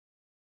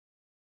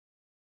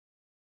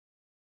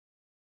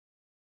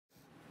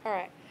All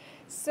right.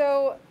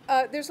 So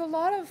there's a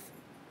lot of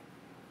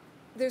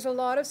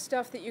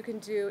stuff that you can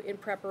do in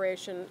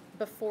preparation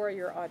before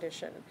your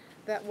audition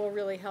that will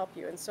really help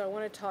you. And so I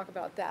want to talk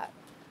about that,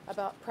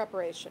 about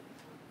preparation.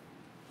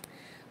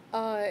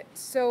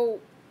 So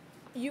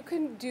you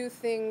can do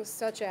things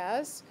such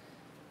as,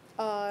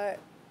 uh,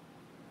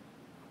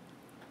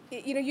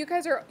 you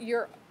guys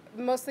you're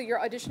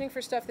auditioning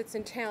for stuff that's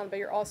in town, but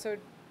you're also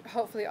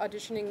hopefully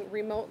auditioning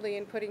remotely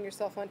and putting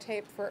yourself on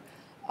tape for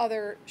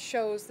other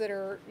shows that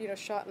are,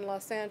 shot in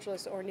Los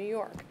Angeles or New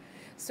York.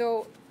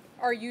 So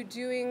are you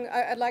doing,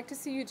 I'd like to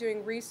see you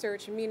doing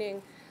research,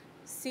 meaning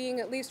seeing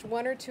at least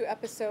 1 or 2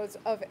 episodes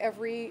of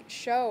every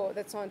show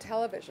that's on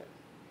television,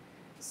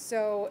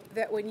 so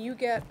that when you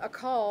get a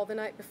call the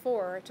night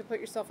before to put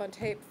yourself on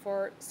tape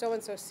for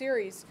so-and-so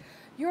series,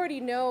 you already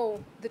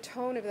know the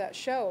tone of that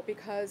show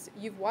because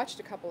you've watched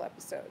a couple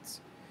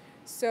episodes.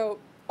 So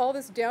all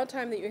this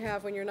downtime that you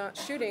have when you're not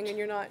shooting and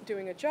you're not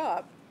doing a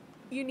job,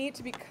 you need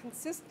to be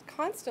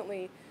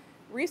constantly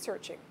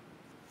researching.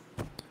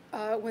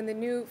 When the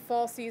new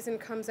fall season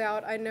comes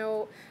out, I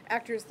know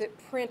actors that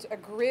print a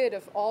grid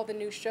of all the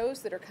new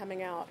shows that are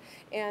coming out,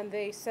 and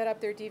they set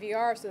up their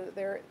DVR so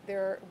that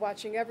they're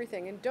watching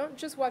everything. And don't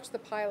just watch the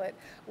pilot;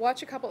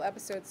 watch a couple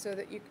episodes so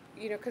that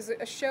because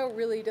a show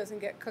really doesn't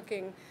get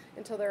cooking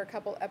until there are a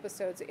couple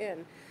episodes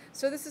in.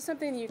 So this is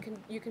something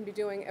you can be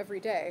doing every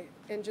day,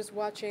 and just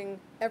watching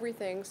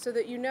everything so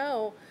that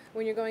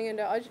when you're going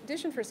into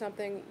audition for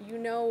something, you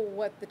know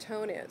what the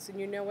tone is and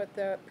you know what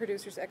the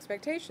producer's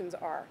expectations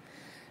are.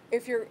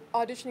 If you're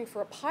auditioning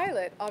for a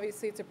pilot,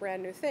 obviously it's a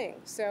brand new thing,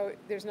 so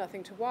there's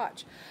nothing to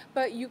watch.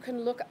 But you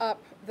can look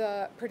up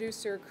the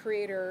producer,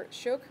 creator,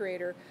 show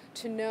creator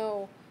to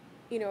know,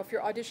 if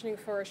you're auditioning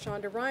for a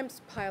Shonda Rhimes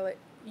pilot,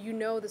 you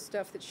know the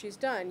stuff that she's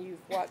done.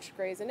 You've watched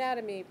Grey's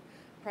Anatomy,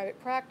 Private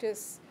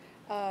Practice,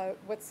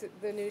 what's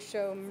the new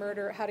show,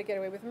 How to Get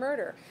Away with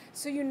Murder.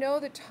 So you know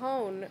the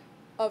tone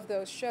of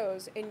those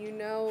shows, and you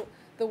know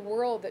the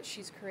world that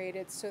she's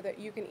created so that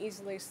you can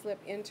easily slip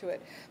into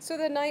it. So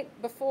the night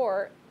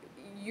before,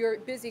 you're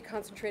busy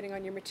concentrating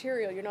on your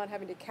material. You're not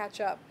having to catch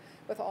up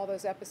with all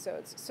those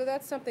episodes. So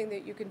that's something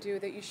that you can do,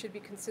 that you should be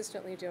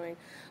consistently doing.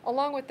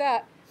 Along with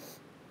that,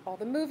 all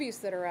the movies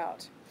that are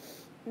out.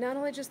 Not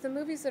only just the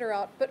movies that are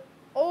out, but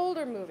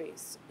older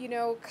movies,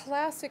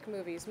 classic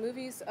movies,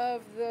 movies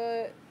of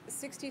the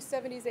 60s,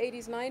 70s,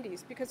 80s,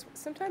 90s, because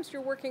sometimes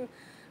you're working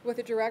with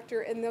a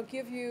director and they'll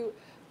give you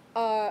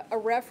a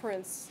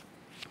reference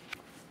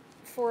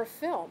for a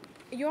film.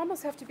 You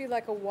almost have to be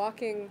like a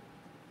walking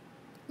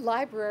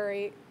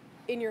library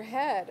in your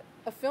head,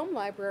 a film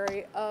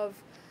library of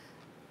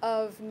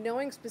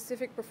knowing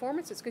specific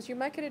performances, because you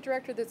might get a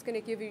director that's going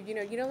to give you,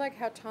 like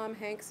how Tom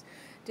Hanks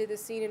did the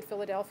scene in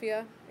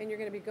Philadelphia, and you're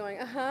going to be going,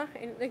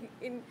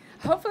 and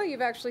hopefully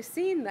you've actually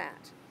seen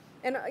that.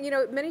 And,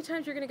 many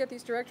times you're going to get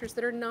these directors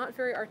that are not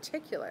very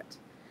articulate.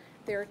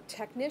 They're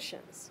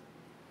technicians.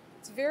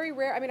 It's very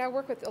rare. I mean, I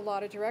work with a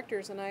lot of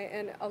directors,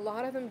 and a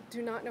lot of them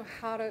do not know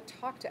how to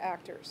talk to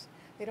actors.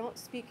 They don't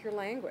speak your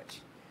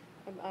language.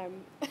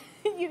 I'm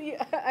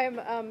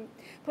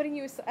putting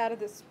you out of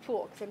this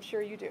pool because I'm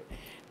sure you do.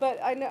 But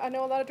I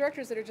know a lot of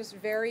directors that are just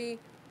very.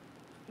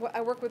 Well,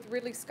 I work with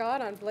Ridley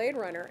Scott on Blade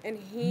Runner, and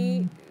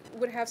he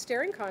would have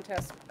staring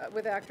contests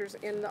with actors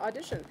in the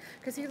audition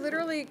because he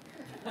literally.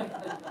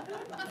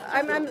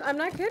 I'm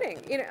not kidding.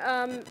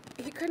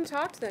 He couldn't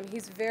talk to them.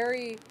 He's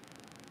very.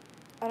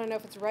 I don't know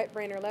if it's right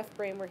brain or left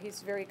brain, where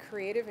he's very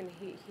creative and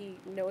he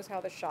knows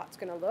how the shot's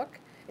going to look,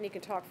 and he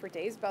can talk for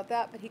days about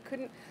that, but he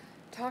couldn't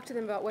talk to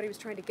them about what he was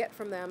trying to get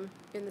from them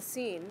in the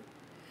scene.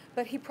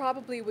 But he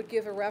probably would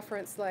give a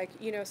reference like,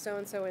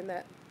 so-and-so in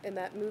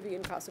that movie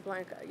in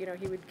Casablanca.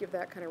 He would give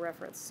that kind of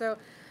reference. So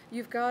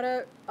you've got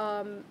to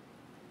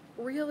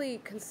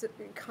really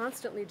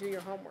constantly do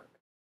your homework.